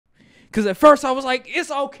Because at first I was like,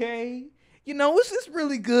 it's okay. You know, it's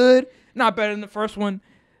really good. Not better than the first one.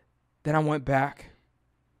 Then I went back.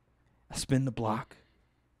 I spin the block.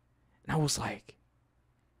 And I was like,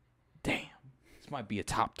 damn, this might be a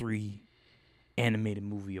top 3 animated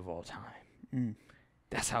movie of all time.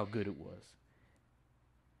 That's how good it was.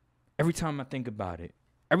 Every time I think about it,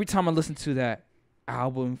 every time I listen to that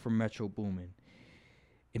album from Metro Boomin,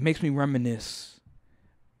 it makes me reminisce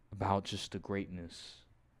about just the greatness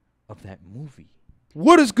of that movie.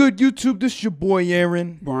 What is good, YouTube? This is your boy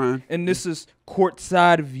Aaron, Brian, and this is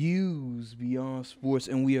Courtside Views Beyond Sports,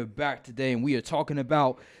 and we are back today, and we are talking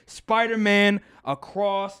about Spider-Man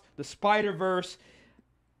Across the Spider-Verse.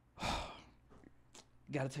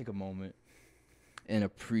 Got to take a moment and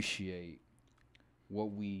appreciate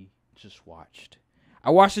what we just watched.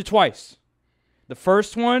 I watched it twice. The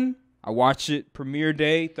first one, I watched it premiere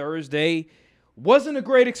day, Thursday. Wasn't a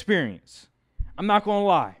great experience. I'm not going to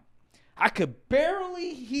lie. I could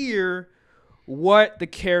barely hear what the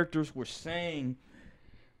characters were saying.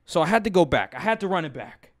 So I had to go back. I had to run it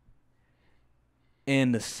back.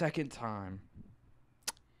 And the second time,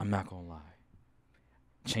 I'm not going to lie,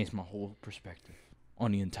 changed my whole perspective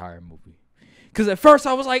on the entire movie. Because at first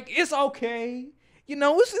I was like, it's okay. You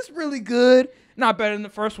know, it's really good. Not better than the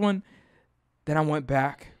first one. Then I went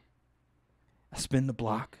back. I spin the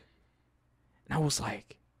block. And I was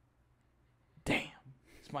like, damn,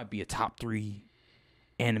 this might be a top 3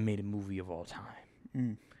 animated movie of all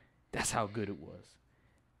time. That's how good it was.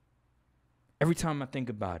 Every time I think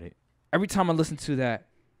about it, every time I listen to that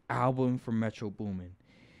album from Metro Boomin,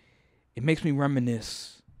 it makes me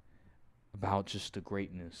reminisce about just the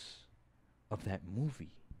greatness of that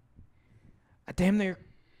movie. I damn near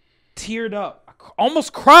teared up. I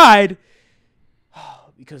almost cried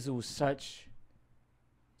because it was such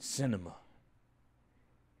cinema.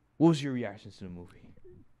 What was your reaction to the movie?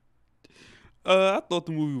 I thought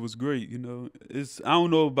the movie was great. You know, I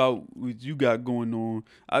don't know about what you got going on.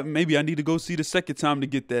 Maybe I need to go see the second time to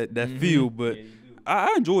get that feel. But yeah,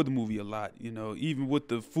 I enjoyed the movie a lot. You know, even with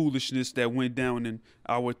the foolishness that went down in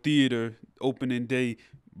our theater opening day.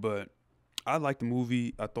 But I liked the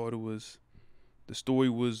movie. I thought the story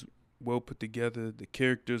was well put together. The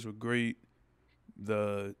characters were great.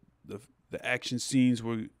 The action scenes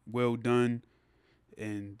were well done.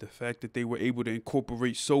 And the fact that they were able to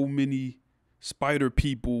incorporate so many spider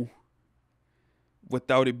people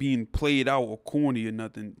without it being played out or corny or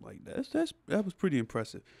nothing like that was pretty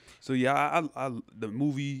impressive. So yeah, I the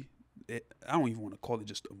movie, I don't even want to call it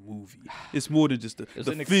just a movie. It's more than just the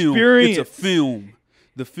film. Experience. It's a film.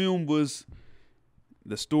 The film was,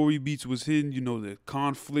 the story beats was hidden. You know, the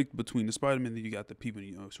conflict between the Spider-Man. Then you got the people,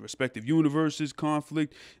 you know, respective universes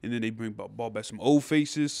conflict, and then they bring back some old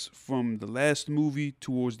faces from the last movie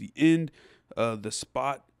towards the end. The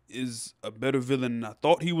Spot is a better villain than I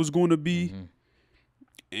thought he was going to be.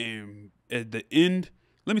 And at the end,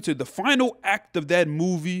 let me tell you, the final act of that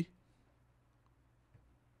movie,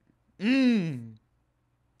 it's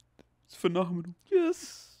phenomenal.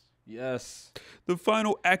 Yes. The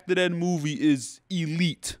final act of that movie is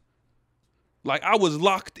elite. Like, I was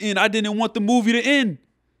locked in. I didn't want the movie to end.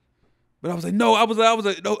 But I was like, no. I was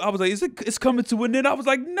like, it's coming to an end. I was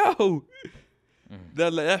like, no.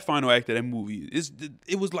 That final act of that movie,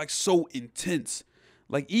 it was like so intense.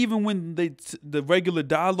 Like, even when the regular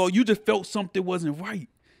dialogue, you just felt something wasn't right.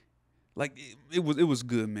 Like, it was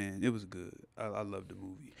good, man. It was good. I love the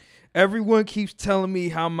movie. Everyone keeps telling me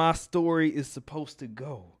how my story is supposed to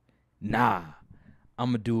go. Nah, I'm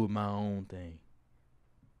going to do it my own thing.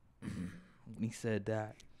 When he said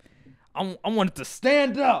that, I wanted to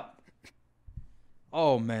stand up.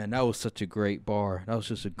 Oh, man, that was such a great bar. That was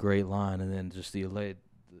just a great line. And then just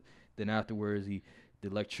then afterwards, the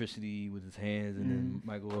electricity with his hands, and then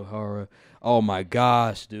Michael O'Hara. Oh, my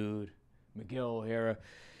gosh, dude. Miguel O'Hara.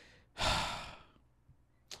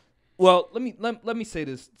 Well, let me say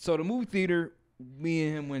this. So the movie theater me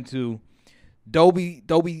and him went to, Dolby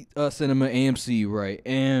Cinema, AMC, right?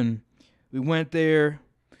 And we went there,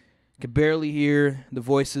 could barely hear the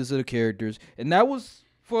voices of the characters, and that was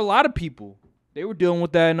for a lot of people. They were dealing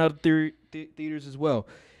with that in other theaters as well.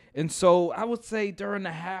 And so I would say during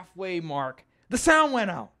the halfway mark, the sound went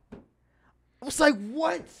out. I was like,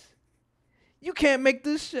 what? You can't make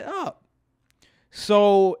this shit up.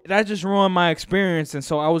 So that just ruined my experience. And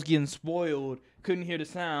so I was getting spoiled, couldn't hear the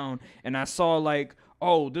sound. And I saw like,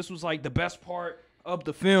 oh, this was like the best part of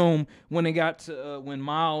the film when they got to when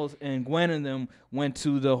Miles and Gwen and them went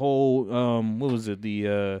to the whole what was it,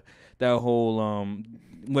 that whole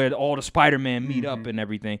where all the Spider-Man meet up and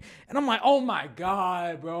everything. And I'm like, oh my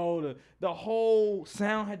God, bro, the whole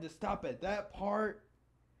sound had to stop at that part.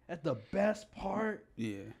 at the best part.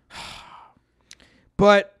 Yeah.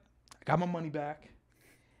 But I got my money back.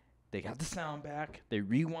 They got the sound back. They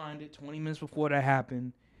rewinded 20 minutes before that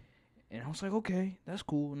happened. And I was like, okay, that's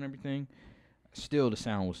cool and everything. Still, the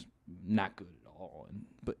sound was not good at all.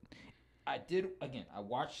 But I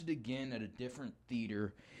watched it again at a different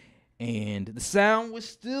theater. And the sound was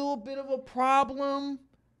still a bit of a problem.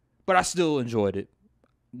 But I still enjoyed it.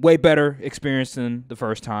 Way better experience than the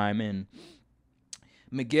first time. And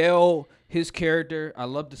Miguel, his character, I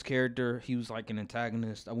loved his character. He was like an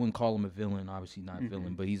antagonist. I wouldn't call him a villain. Obviously not a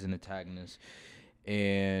villain, but he's an antagonist.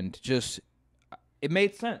 And just, it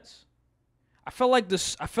made sense. I felt like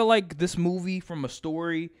this movie from a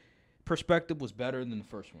story perspective was better than the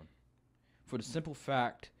first one. For the simple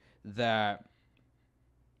fact that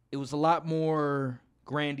it was a lot more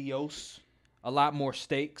grandiose, a lot more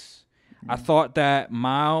stakes. I thought that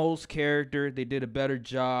Miles' character, they did a better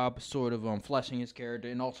job sort of fleshing his character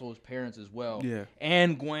and also his parents as well. Yeah.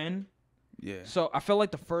 And Gwen. Yeah. So I felt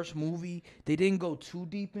like the first movie, they didn't go too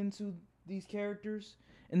deep into these characters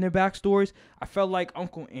and their backstories. I felt like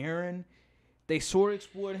Uncle Aaron, they sort of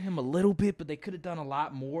explored him a little bit, but they could have done a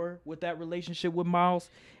lot more with that relationship with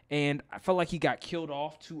Miles. And I felt like he got killed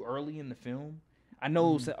off too early in the film. I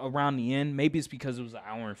know it was around the end. Maybe it's because it was an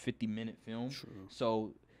hour and 50-minute film. True.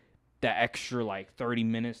 So that extra 30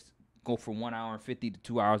 minutes go from 1 hour and 50 to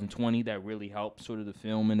 2 hours and 20. That really helped sort of the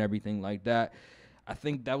film and everything like that. I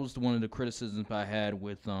think that was one of the criticisms I had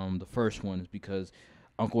with the first one, is because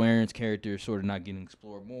Uncle Aaron's character is sort of not getting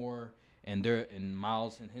explored more, and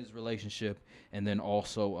Miles and his relationship, and then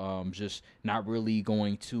also just not really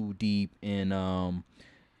going too deep in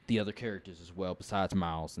the other characters as well, besides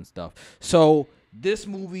Miles and stuff. So this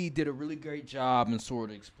movie did a really great job in sort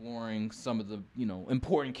of exploring some of the,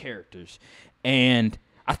 important characters. And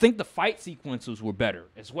I think the fight sequences were better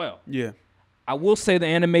as well. Yeah. I will say the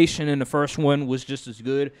animation in the first one was just as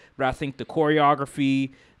good, but I think the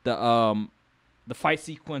choreography, the fight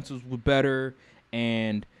sequences were better,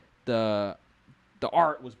 and the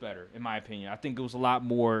art was better, in my opinion. I think it was a lot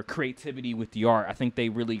more creativity with the art. I think they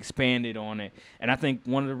really expanded on it. And I think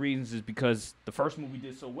one of the reasons is because the first movie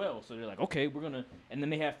did so well. So they're like, okay, we're going to – and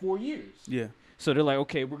then they had 4 years. Yeah. So they're like,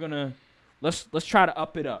 okay, we're going to – let's try to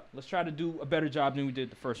up it up. Let's try to do a better job than we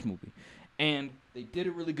did the first movie. And they did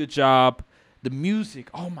a really good job. The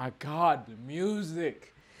music, oh, my God, the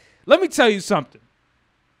music. Let me tell you something.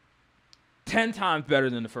 10 times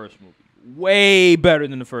better than the first movie. Way better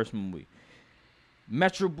than the first movie.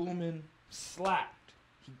 Metro Boomin slapped.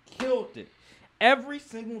 He killed it. Every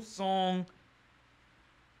single song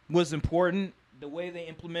was important. The way they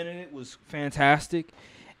implemented it was fantastic.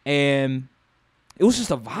 And it was just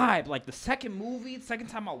a vibe. Like the second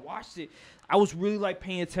time I watched it, I was really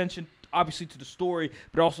paying attention, obviously, to the story,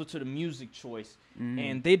 but also to the music choice.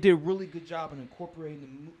 And they did a really good job in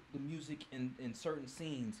incorporating the music in certain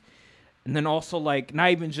scenes. And then also,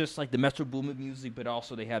 not even just, the Metro Boomin music, but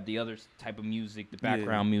also they have the other type of music, the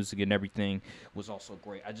background music and everything was also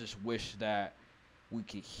great. I just wish that we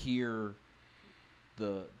could hear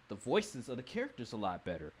the voices of the characters a lot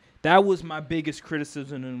better. That was my biggest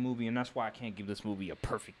criticism in the movie, and that's why I can't give this movie a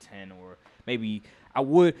perfect 10. Or maybe I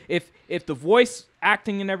would. If the voice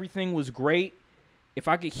acting and everything was great, if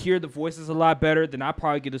I could hear the voices a lot better, then I'd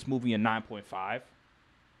probably give this movie a 9.5.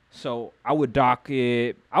 So I would dock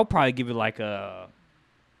it. I'll probably give it I'll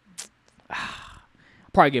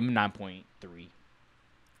probably give it 9.3.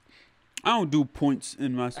 I don't do points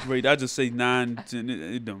in my rate. I just say 9, 10.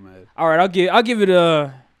 It don't matter. All right, I'll give it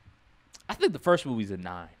a. I think the first movie's a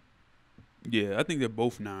 9. Yeah, I think they're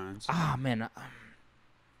both 9s. Ah, man.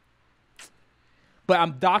 But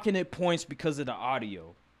I'm docking it points because of the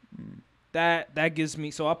audio. That gives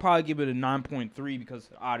me. So I'll probably give it a 9.3 because of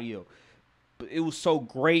the audio. But it was so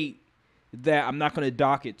great that I'm not going to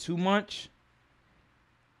dock it too much.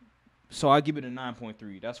 So I give it a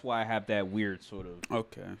 9.3. That's why I have that weird sort of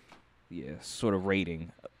sort of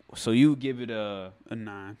rating. So you give it a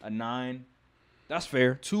 9. A 9. That's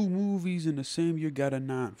fair. 2 movies in the same year got a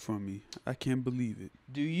 9 from me. I can't believe it.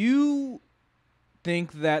 Do you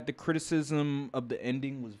think that the criticism of the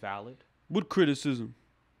ending was valid? What criticism?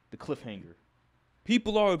 The cliffhanger.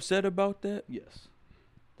 People are upset about that? Yes.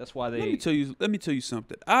 That's why they. Let me tell you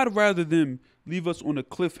something. I'd rather them leave us on a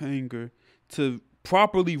cliffhanger to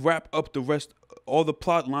properly wrap up all the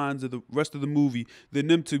plot lines of the rest of the movie, than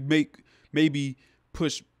them to maybe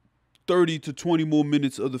push 30 to 20 more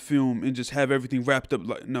minutes of the film and just have everything wrapped up.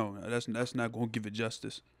 No, that's not going to give it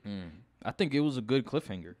justice. I think it was a good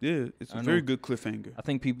cliffhanger. Yeah, it's a very good cliffhanger. I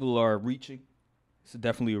think people are reaching. It's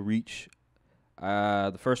definitely a reach.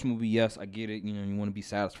 The first movie, yes, I get it. You want to be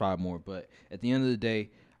satisfied more, but at the end of the day,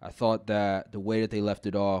 I thought that the way that they left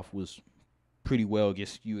it off was pretty well.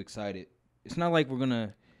 Gets you excited. It's not like we're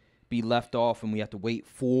gonna be left off and we have to wait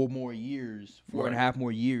 4 more years, four and a half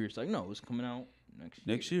more years. Like, no, it's coming out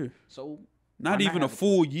next year. So not even a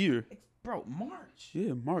full year. Bro, March.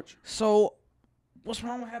 Yeah, March. So what's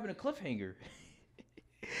wrong with having a cliffhanger?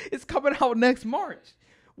 It's coming out next March.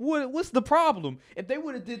 What's the problem? If they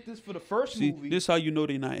would have did this for the first movie. This how you know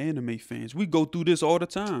they not anime fans. We go through this all the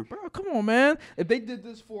time. Bro, come on, man. If they did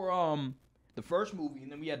this for the first movie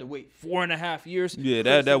and then we had to wait 4.5 years.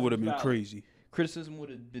 Yeah, that would have been crazy. Criticism would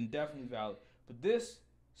have been definitely valid. But this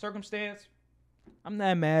circumstance, I'm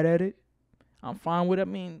not mad at it. I'm fine with it. I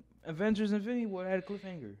mean, Avengers Infinity War had a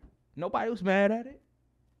cliffhanger. Nobody was mad at it.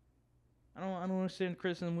 I don't understand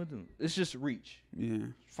criticism with them. It's just reach. Yeah.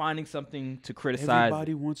 Finding something to criticize.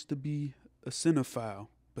 Everybody wants to be a cinephile,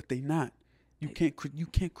 but they not. You can't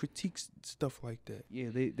critique stuff like that.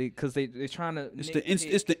 Yeah, they're trying to.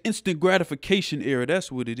 It's the instant gratification era. That's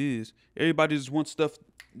what it is. Everybody just wants stuff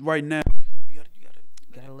right now. You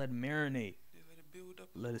gotta let it marinate. Let it build up.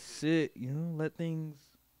 Let it sit. Let things.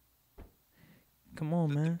 Come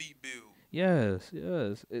on, man. Let the beat build. Yes.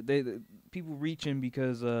 They people reaching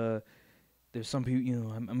because there's some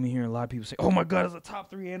people. I'm hearing a lot of people say, "Oh my God, it's a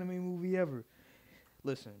top 3 anime movie ever."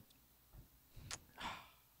 Listen.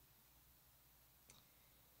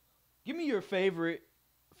 Give me your favorite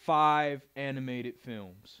 5 animated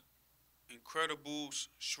films. Incredibles,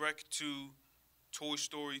 Shrek 2, Toy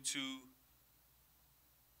Story 2.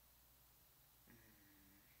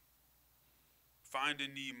 Finding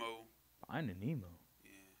Nemo. Finding Nemo?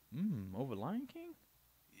 Yeah. Over Lion King?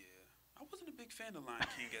 Yeah. I wasn't a big fan of Lion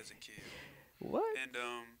King as a kid. What? And,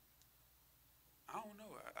 I don't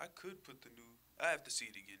know. I could put the new... I have to see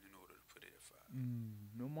it again in order to put it at 5.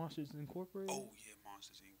 No Monsters Incorporated? Oh, yeah,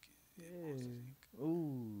 Monsters Inc. Yeah. Monsters Inc.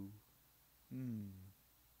 Ooh.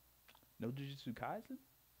 No Jujutsu Kaisen?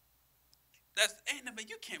 That's anime.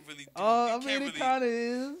 You can't really do it kind of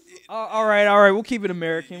is. All right. We'll keep it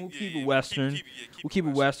American. We'll keep it Western. We'll keep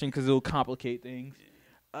it Western because it'll complicate things.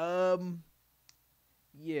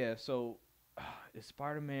 Yeah. So, is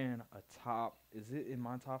Spider-Man a top? Is it in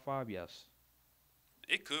my top 5? Yes.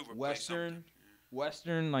 It could replace something.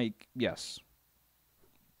 Western, like, yes.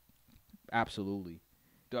 Absolutely.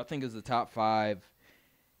 Do I think it's the top 5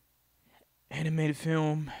 animated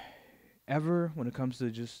film ever when it comes to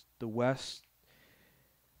just the West?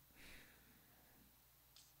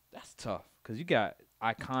 That's tough because you got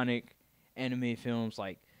iconic anime films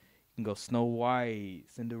like you can go Snow White,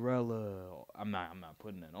 Cinderella. I'm not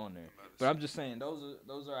putting that on there, but I'm just saying those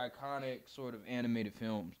are iconic sort of animated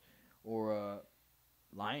films, or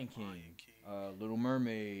Lion King, Little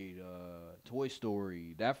Mermaid, Toy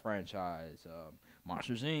Story, that franchise,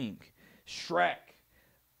 Monsters Inc., Shrek,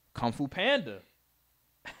 Kung Fu Panda.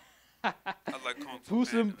 I like Kung Fu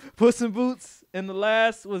Panda. Puss in Boots and the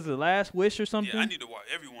Last Wish or something? Yeah, I need to watch.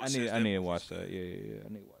 Everyone says that. I need to watch that. Yeah. I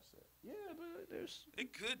need to watch that. Yeah, but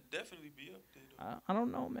it could definitely be up there. I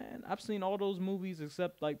don't know, man. I've seen all those movies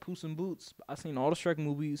except like Puss in Boots. I've seen all the Shrek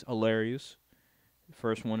movies. Hilarious. The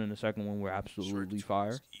first one and the second one were absolutely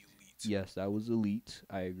fire. Yes, that was elite.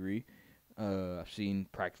 I agree. I've seen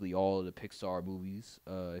practically all of the Pixar movies,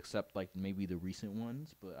 except like maybe the recent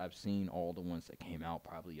ones. But I've seen all the ones that came out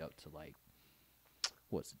probably up to like,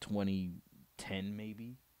 2010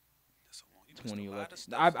 maybe? 2011.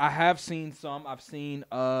 I have seen some. I've seen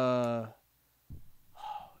the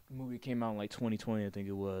movie came out in like 2020. I think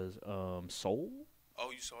it was Soul. Oh,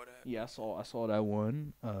 you saw that? Yeah, I saw that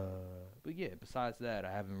one. But yeah, besides that,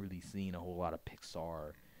 I haven't really seen a whole lot of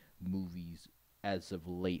Pixar movies as of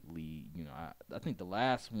lately. I think the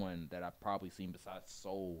last one that I've probably seen besides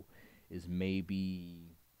Soul is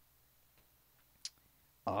maybe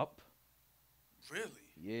Up. Really?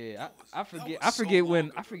 Yeah, I forget when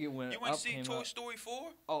You Up ain't seen came Toy out. Story 4?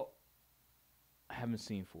 Oh, I haven't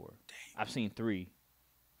seen 4. Dang. I've seen 3.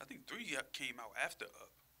 I think 3 came out after Up.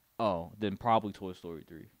 Oh, then probably Toy Story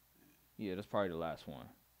 3. Yeah, that's probably the last one.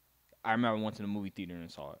 I remember I went to the movie theater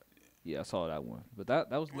and saw it. Yeah, I saw that one. But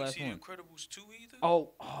that was the last one. You ain't seen Incredibles 2 either?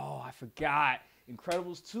 Oh, I forgot.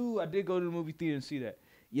 Incredibles 2. I did go to the movie theater and see that.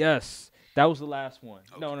 Yes, that was the last one.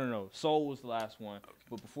 Okay. No. Soul was the last one. Okay.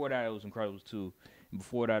 But before that, it was Incredibles 2. And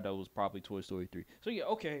before that was probably Toy Story 3. So, yeah,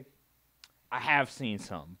 okay. I have seen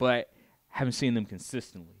some, but haven't seen them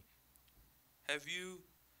consistently. Have you?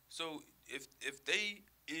 So, if they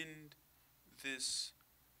end this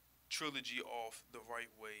trilogy off the right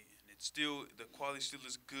way and the quality still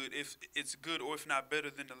is good, if it's good or if not better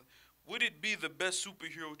than would it be the best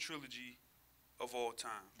superhero trilogy of all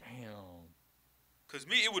time? Damn. Because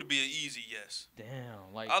me, it would be an easy yes.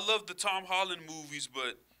 Damn. Like, I love the Tom Holland movies,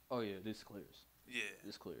 but Oh yeah, this clears. Yeah.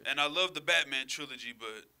 This clears. And I love the Batman trilogy,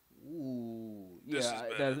 but Ooh, this is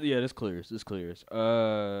better. This clears. This clears.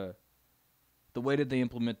 The way that they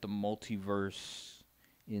implement the multiverse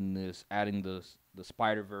in this, adding the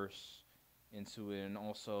Spider-Verse into it, and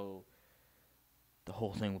also the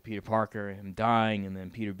whole thing with Peter Parker and him dying, and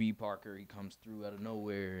then Peter B. Parker, he comes through out of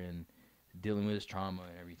nowhere and dealing with his trauma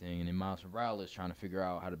and everything, and then Miles Morales trying to figure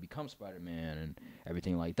out how to become Spider-Man and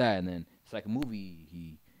everything like that, and then second movie,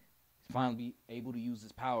 he's finally able to use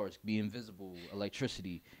his powers, be invisible,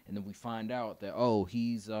 electricity, and then we find out that, oh,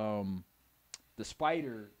 he's, the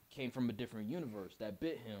spider came from a different universe that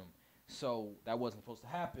bit him, so that wasn't supposed to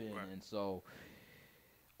happen, Right. and so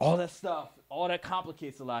all that stuff, all that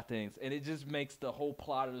complicates a lot of things, and it just makes the whole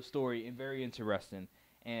plot of the story very interesting.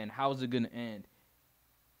 And how is it going to end?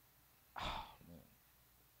 Oh,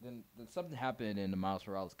 man. Then something happened in the Miles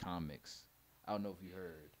Morales comics. I don't know if you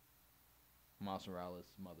heard. Miles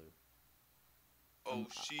Morales' mother. Oh,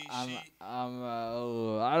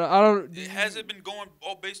 I don't. Has it been going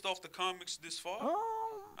all based off the comics this far?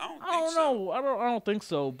 I don't think know. so. I don't think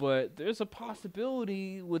so. But there's a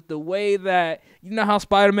possibility with the way that you know how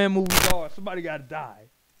Spider-Man movies are. Somebody got to die.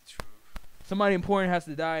 True. Somebody important has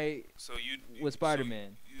to die. So you with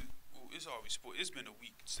Spider-Man. It's always it's been a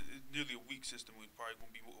week, nearly a week since the movie. Probably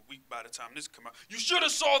gonna be a week by the time this come out. You should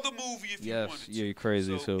have saw the movie if you wanted to. Yes, you're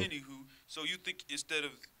crazy. So anywho, so you think instead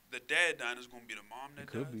of the dad dying, it's gonna be the mom that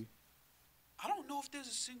dies? Could be. I don't know if there's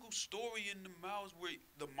a single story in the Miles where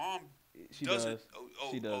the mom She doesn't.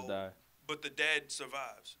 She does die. But the dad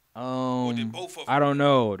survives. Or did both of them? I don't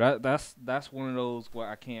know. That's one of those where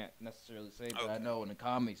I can't necessarily say, but Okay. I know in the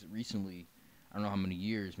comics recently, I don't know how many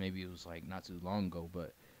years, maybe it was like not too long ago,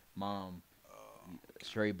 but mom,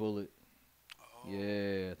 stray bullet.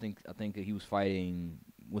 Yeah, I think he was fighting.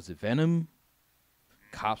 Was it Venom?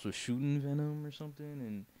 Cops were shooting Venom or something,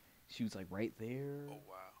 and she was like right there. Oh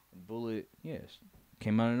wow. And bullet, yes,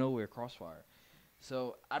 came out of nowhere, crossfire.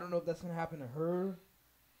 So I don't know if that's gonna happen to her.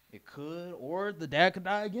 It could, or the dad could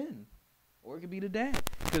die again, or it could be the dad.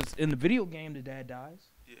 Because in the video game, the dad dies.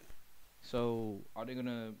 Yeah. So are they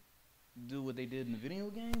gonna do what they did in the video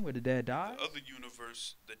game, where the dad dies? The other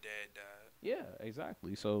universe, the dad died. Yeah,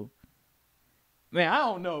 exactly. So, man, I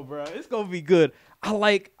don't know, bro. It's gonna be good.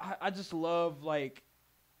 I just love like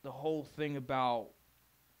the whole thing about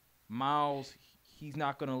Miles. He's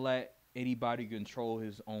not gonna let anybody control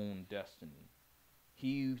his own destiny.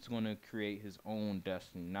 He's going to create his own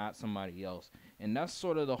destiny, not somebody else. And that's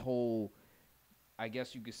sort of the whole, I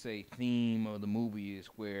guess you could say, theme of the movie is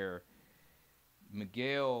where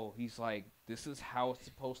Miguel, he's like, this is how it's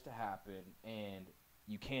supposed to happen, and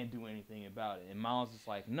you can't do anything about it. And Miles is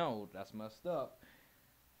like, no, that's messed up.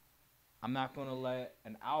 I'm not going to let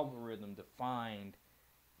an algorithm define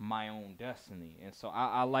my own destiny. And so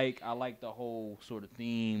I like the whole sort of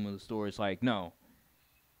theme of the story. It's like, no,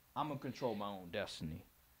 I'm going to control my own destiny.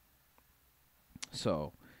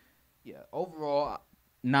 So, yeah, overall,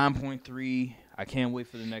 9.3. I can't wait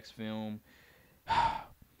for the next film.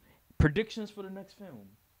 Predictions for the next film,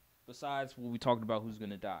 besides what we talked about who's going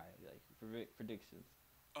to die. Like, predictions.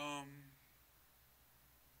 I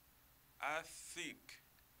think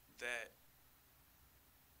that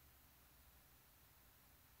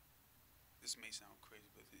this may sound crazy,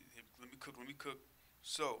 but let me cook.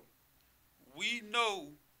 So, we know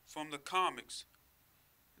from the comics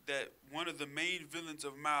that one of the main villains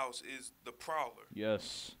of Miles is the Prowler.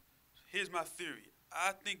 Yes. Here's my theory.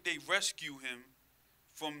 I think they rescue him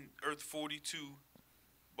from Earth 42,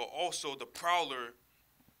 but also the Prowler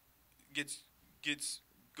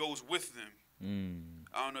goes with them.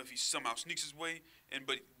 I don't know if he somehow sneaks his way,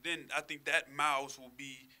 but then I think that Miles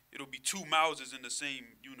it'll be two Mileses in the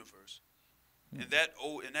same universe. And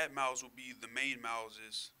that Miles will be the main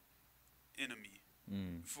Miles' enemy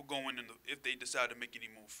for going if they decide to make any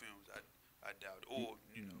more films. I doubt it. Or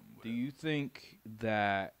whatever. Do you think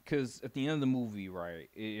that because at the end of the movie, right,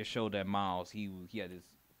 it showed that Miles he had his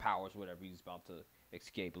powers, whatever, he was about to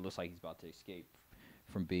escape. It looks like he's about to escape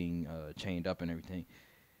from being chained up and everything.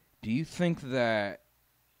 Do you think that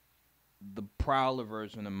the Prowler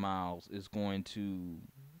version of Miles is going to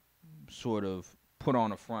sort of put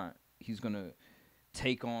on a front? He's going to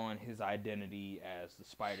take on his identity as the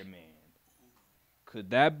Spider-Man.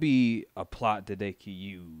 Could that be a plot that they could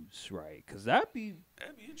use, right? Because that'd be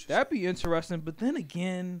interesting. But then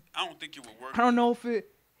again, I don't think it would work. I don't know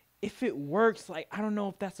if it works. Like, I don't know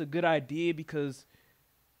if that's a good idea because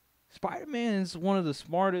Spider-Man is one of the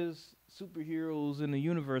smartest superheroes in the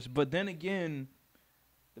universe. But then again,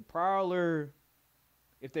 the Prowler,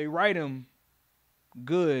 if they write him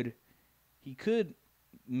good, he could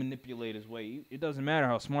manipulate his way. It doesn't matter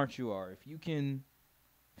how smart you are. If you can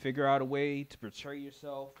figure out a way to portray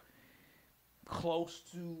yourself close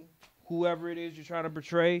to whoever it is you're trying to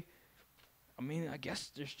portray, I mean, I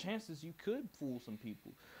guess there's chances you could fool some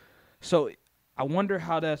people. So I wonder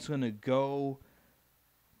how that's gonna go.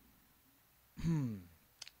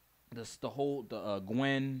 The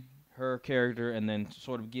Gwen, her character, and then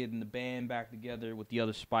sort of getting the band back together with the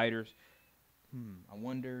other spiders. I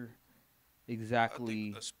wonder exactly.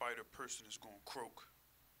 I think a spider person is gonna croak.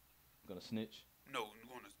 Gonna snitch? No,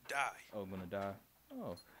 gonna die. Oh, gonna die.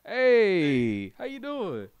 Oh, hey, how you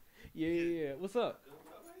doing? Yeah. What's up?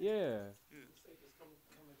 Yeah. Good.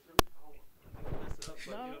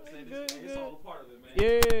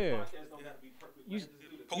 Yeah.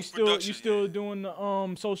 You still doing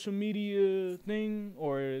the social media thing,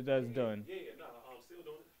 or that's done? Yeah, no, I'm still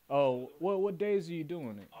doing it. Oh, what days are you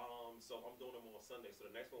doing it? So I'm doing them on Sunday. So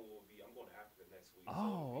the next one will be, I'm going after the next week.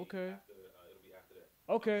 Oh, okay. It'll be after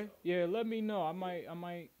that. Okay, yeah. Let me know. I might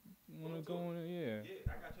want to go in. Yeah. Yeah,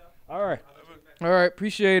 I got y'all. All right.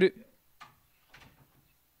 Appreciate it.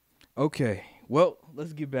 Okay. Well,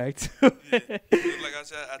 let's get back to it. Like I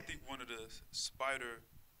said, I think one of the spider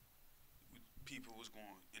people was going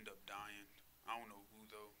to end up dying. I don't know who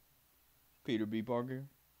though. Peter B. Parker.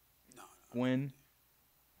 No. Gwen.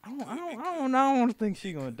 I don't think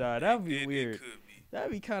she's gonna die. That'd be weird. It could be.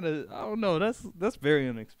 That'd be kind of. I don't know. That's very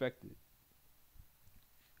unexpected.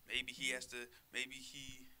 Maybe he has to. Maybe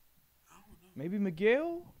he. I don't know. Maybe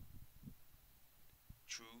Miguel.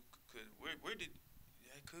 True. Where did?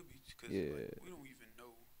 Yeah, it could be. Cause Yeah. we don't even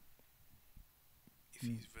know if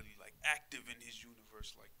he's really like active in his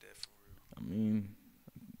universe like that for real. I mean,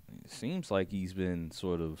 it seems like he's been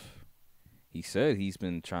sort of. He said he's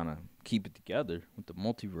been trying to keep it together with the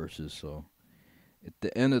multiverses. So, at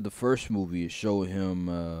the end of the first movie, it showed him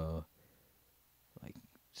like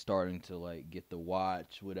starting to like get the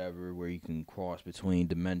watch, whatever, where you can cross between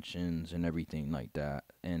dimensions and everything like that.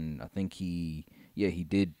 And I think he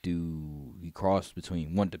crossed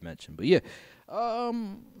between one dimension. But yeah,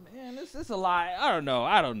 man, it's a lie. I don't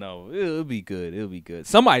know. It'll be good.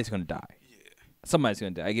 Somebody's gonna die. Yeah. Somebody's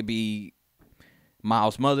gonna die. It could be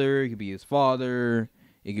Miles' mother, it could be his father,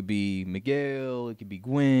 it could be Miguel, it could be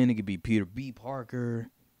Gwen, it could be Peter B.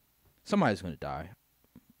 Parker. Somebody's gonna die.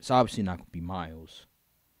 It's obviously not gonna be Miles.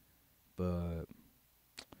 But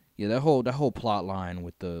yeah, that whole plot line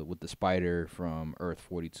with the spider from Earth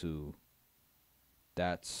 42,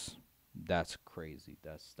 that's crazy.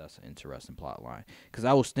 That's an interesting plot line. Cause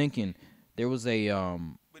I was thinking there was a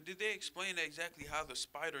But did they explain exactly how the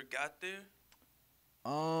spider got there?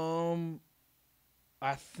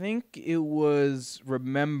 I think it was,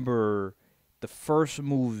 remember, the first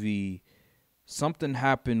movie, something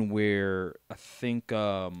happened where I think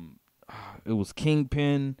it was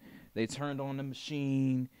Kingpin. They turned on the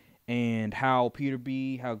machine, and how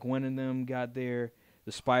Gwen and them got there,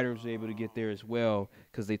 the spider was able to get there as well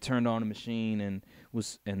because they turned on the machine and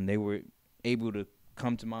they were able to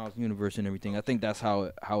come to Miles' universe and everything. I think that's how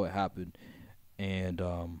it happened, and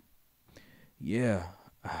yeah,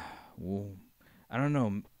 well. I don't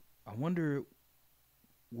know. I wonder,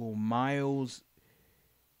 will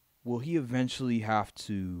he eventually have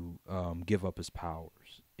to give up his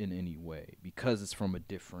powers in any way because it's from a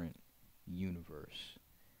different universe?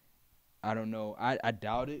 I don't know. I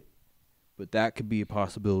doubt it, but that could be a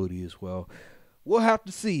possibility as well. We'll have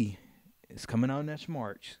to see. It's coming out next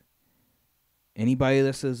March. Anybody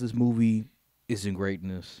that says this movie isn't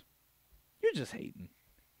greatness, you're just hating.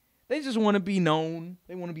 They just want to be known.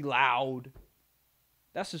 They want to be loud.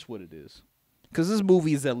 That's just what it is. Because this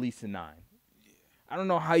movie is at least a 9. Yeah. I don't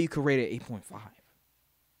know how you could rate it 8.5.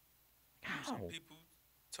 How? Some people,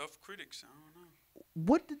 tough critics. I don't know.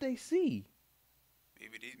 What did they see?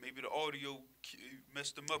 Maybe the audio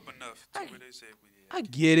messed them up enough to where they said, well, yeah. I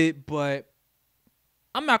get it, but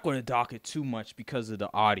I'm not going to dock it too much because of the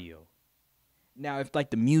audio. Now, if like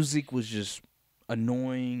the music was just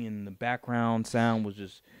annoying and the background sound was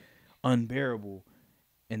just unbearable,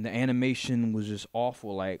 and the animation was just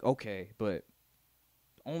awful, like, okay. But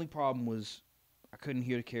the only problem was I couldn't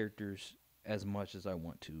hear the characters as much as I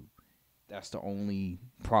want to. That's the only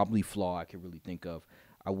probably flaw I could really think of.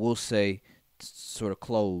 I will say, to sort of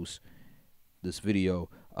close this video,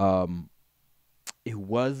 it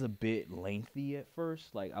was a bit lengthy at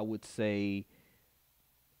first. Like, I would say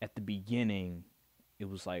at the beginning, it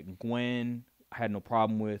was like Gwen I had no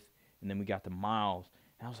problem with, and then we got to Miles,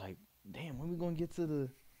 and I was like, damn, when are we going to get to the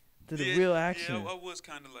real action? Yeah, I was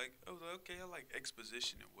kind of like, okay, I like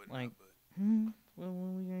exposition and whatnot, Like, but well, when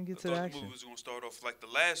are we going to get I to the thought the action? movie was going to start off like the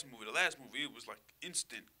last movie. The last movie, it was like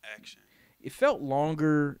instant action. it felt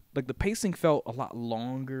longer. Like the pacing felt a lot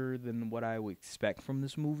longer than what I would expect from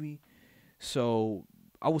this movie. So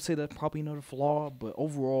I would say that's probably another flaw. But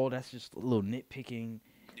overall, that's just a little nitpicking.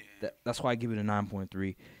 That's why I give it a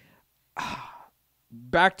 9.3.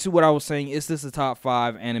 Back to what I was saying. Is this a top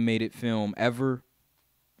 5 animated film ever?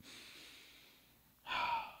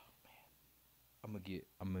 I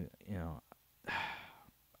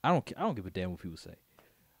don't give a damn what people say.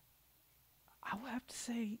 I would have to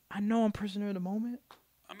say, I know I'm prisoner of the moment.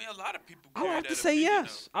 I mean, a lot of people. I would have to say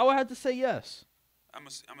yes. I would have to say yes. I'm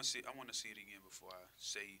gonna see. I want to see it again before I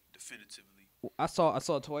say definitively. I saw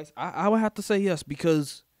it twice. I would have to say yes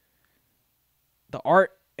because the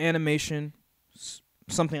art, animation,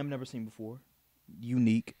 something I've never seen before,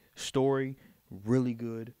 unique story, really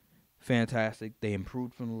good, fantastic. They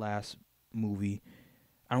improved from the last movie.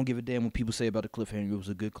 I don't give a damn what people say about the cliffhanger. It was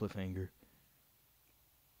a good cliffhanger.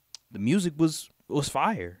 The music was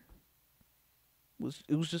fire.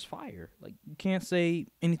 It was just fire. Like, you can't say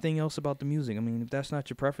anything else about the music. I mean, if that's not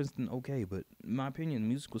your preference, then okay. But in my opinion, the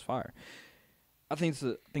music was fire. I think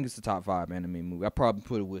it's the top 5 anime movie. I probably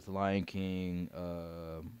put it with Lion King.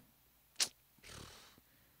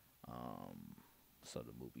 Some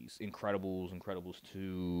other movies, Incredibles 2.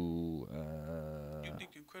 You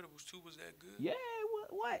think Incredibles 2 was that good? Yeah.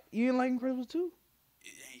 What? You didn't like Incredibles 2?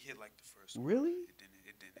 It ain't hit like the first one. Really? It didn't.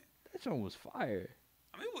 That song was fire.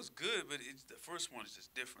 I mean, it was good, but the first one is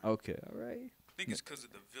just different. Okay, all right. I think it's because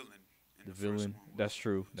of the villain. The villain. That's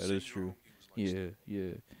true. That is true. Like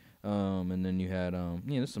Yeah. And then you had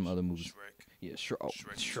there's some other movies. Shrek. Yeah,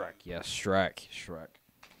 Shrek. Yes, Shrek.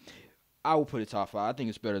 I will put it top 5. I think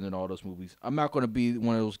it's better than all those movies. I'm not going to be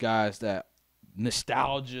one of those guys that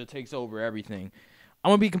nostalgia takes over everything. I'm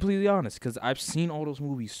going to be completely honest because I've seen all those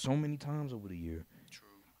movies so many times over the year. True.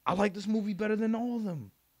 I like this movie better than all of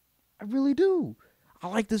them. I really do. I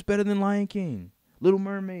like this better than Lion King, Little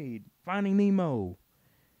Mermaid, Finding Nemo,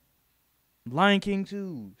 Lion King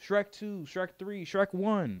 2, Shrek 2, Shrek 3, Shrek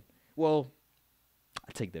 1. Well,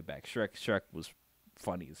 I take that back. Shrek was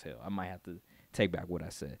funny as hell. I might have to take back what I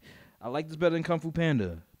said. I like this better than Kung Fu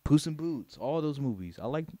Panda, Puss in Boots, all those movies.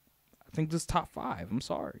 I think this is top 5. I'm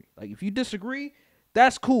sorry. Like, if you disagree,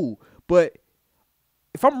 that's cool. But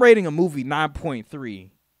if I'm rating a movie 9.3,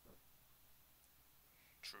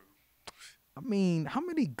 True. I mean, how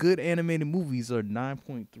many good animated movies are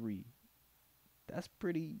 9.3? That's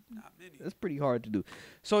pretty. Not many. That's pretty hard to do.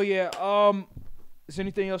 So yeah. Is there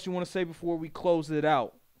anything else you want to say before we close it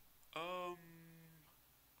out? I'm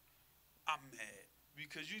mad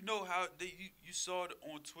because you know how you saw it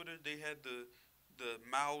on Twitter. They had the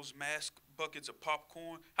Miles mask buckets of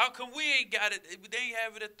popcorn. How come we ain't got it? They ain't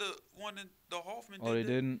have it at the one in the Hoffman. Oh, they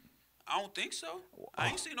didn't. I don't think so. I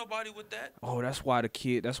ain't seen nobody with that. Oh, that's why the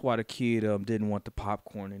kid didn't want the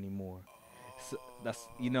popcorn anymore. So that's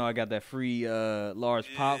I got that free large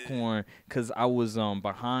popcorn because I was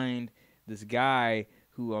behind this guy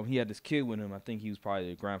who he had this kid with him. I think he was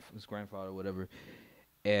probably his grandfather or whatever.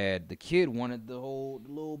 And the kid wanted the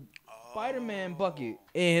little Spider-Man bucket,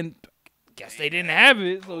 and guess they didn't have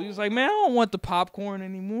it. So he was like, "Man, I don't want the popcorn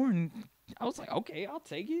anymore." And I was like, "Okay, I'll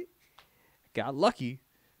take it." Got lucky.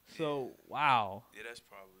 So wow. Yeah, that's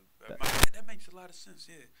probably that makes a lot of sense.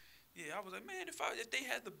 Yeah. I was like, man, if they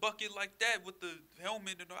had the bucket like that with the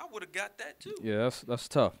helmet, I would have got that too. Yeah, that's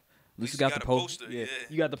tough. At least you got the poster. Yeah,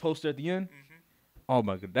 you got the poster at the end. Mm-hmm. Oh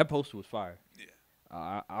my god, that poster was fire. Yeah.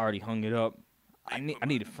 I already hung it up. I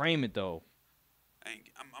need to frame it though. I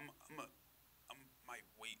might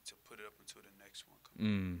wait to put it up until the next one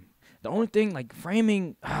comes. The only thing like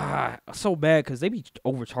framing, so bad because they be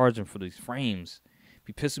overcharging for these frames.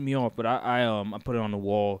 Be pissing me off. But I put it on the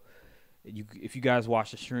wall. If you guys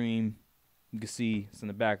watch the stream, you can see it's in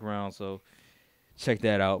the background. So check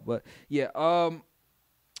that out. But yeah,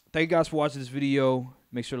 thank you guys for watching this video.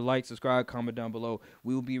 Make sure to like, subscribe, comment down below.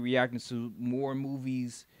 We will be reacting to more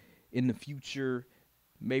movies in the future.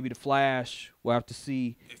 Maybe The Flash. We'll have to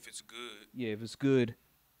see. If it's good. Yeah, if it's good.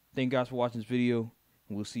 Thank you guys for watching this video.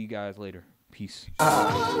 And we'll see you guys later. Peace.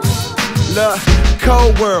 Look,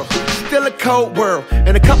 cold world. Still a cold world.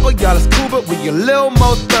 And a couple y'all is cool, but we a little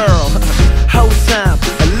more thorough. Whole time,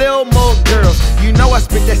 a little more girls. You know I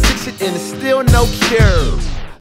spit that sick shit and it's still no cure.